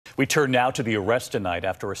We turn now to the arrest tonight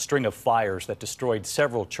after a string of fires that destroyed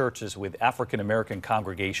several churches with African-American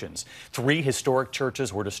congregations. 3 historic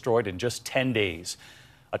churches were destroyed in just 10 days.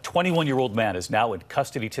 A 21-year-old man is now in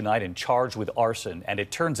custody tonight and charged with arson, and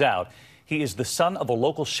it turns out he is the son of a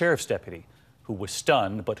local sheriff's deputy who was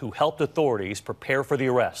stunned but who helped authorities prepare for the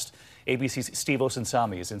arrest. ABC's Steve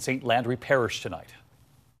Osensami is in St. Landry Parish tonight.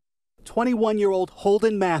 21-year-old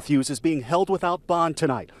Holden Matthews is being held without bond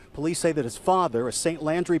tonight. Police say that his father, a St.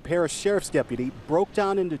 Landry Parish sheriff's deputy, broke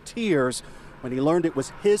down into tears when he learned it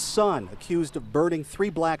was his son accused of burning 3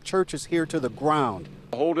 black churches here to the ground.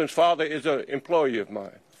 Holden's father is an employee of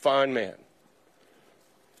mine, fine man.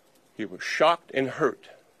 He was shocked and hurt,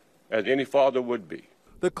 as any father would be.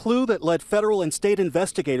 The clue that led federal and state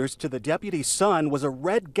investigators to the deputy's son was a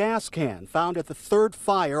red gas can found at the 3rd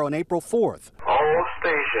fire on April 4th. All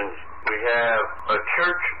stations, we have a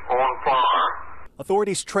church on fire.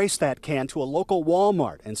 Authorities traced that can to a local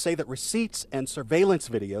Walmart and say that receipts and surveillance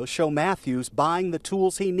videos show Matthews buying the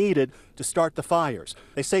tools he needed to start the fires.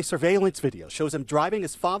 They say surveillance video shows him driving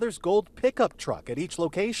his father's gold pickup truck at each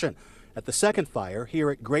location. At the 2nd fire,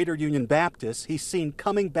 here at Greater Union Baptist, he's seen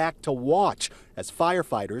coming back to watch as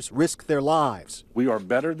firefighters risk their lives. We are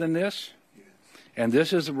better than this, and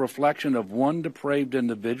this is a reflection of one depraved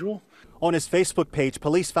individual. On his Facebook page,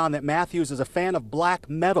 police found that Matthews is a fan of black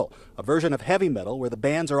metal, a version of heavy metal where the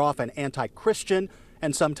bands are often anti-Christian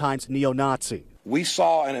and sometimes neo-Nazi. We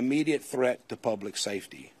saw an immediate threat to public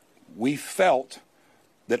safety. We felt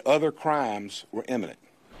that other crimes were imminent.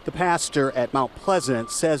 The pastor at Mount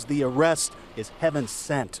Pleasant says the arrest is heaven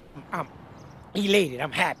sent. I'm elated.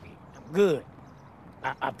 I'm happy. I'm good.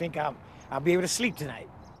 I think I'll be able to sleep tonight.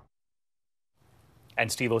 And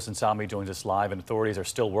Steve Osensami joins us live, and authorities are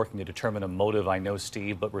still working to determine a motive. I know,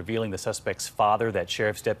 Steve, but revealing the suspect's father, that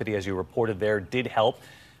sheriff's deputy, as you reported there, did help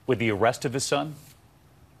with the arrest of his son?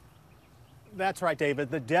 That's right, David.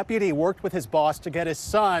 The deputy worked with his boss to get his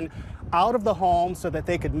son out of the home so that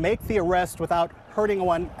they could make the arrest without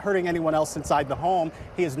hurting anyone else inside the home.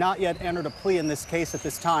 He has not yet entered a plea in this case at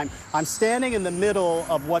this time. I'm standing in the middle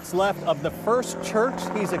of what's left of the first church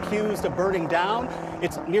he's accused of burning down.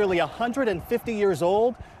 It's nearly 150 years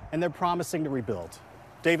old, and they're promising to rebuild.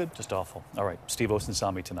 David? Just awful. All right, Steve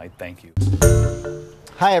Osensami tonight. Thank you.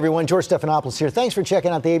 Hi, everyone. George Stephanopoulos here. Thanks for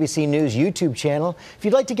checking out the ABC News YouTube channel. If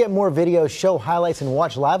you'd like to get more videos, show highlights, and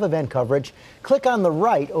watch live event coverage, click on the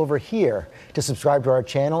right over here to subscribe to our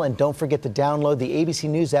channel. And don't forget to download the ABC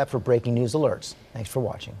News app for breaking news alerts. Thanks for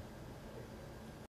watching.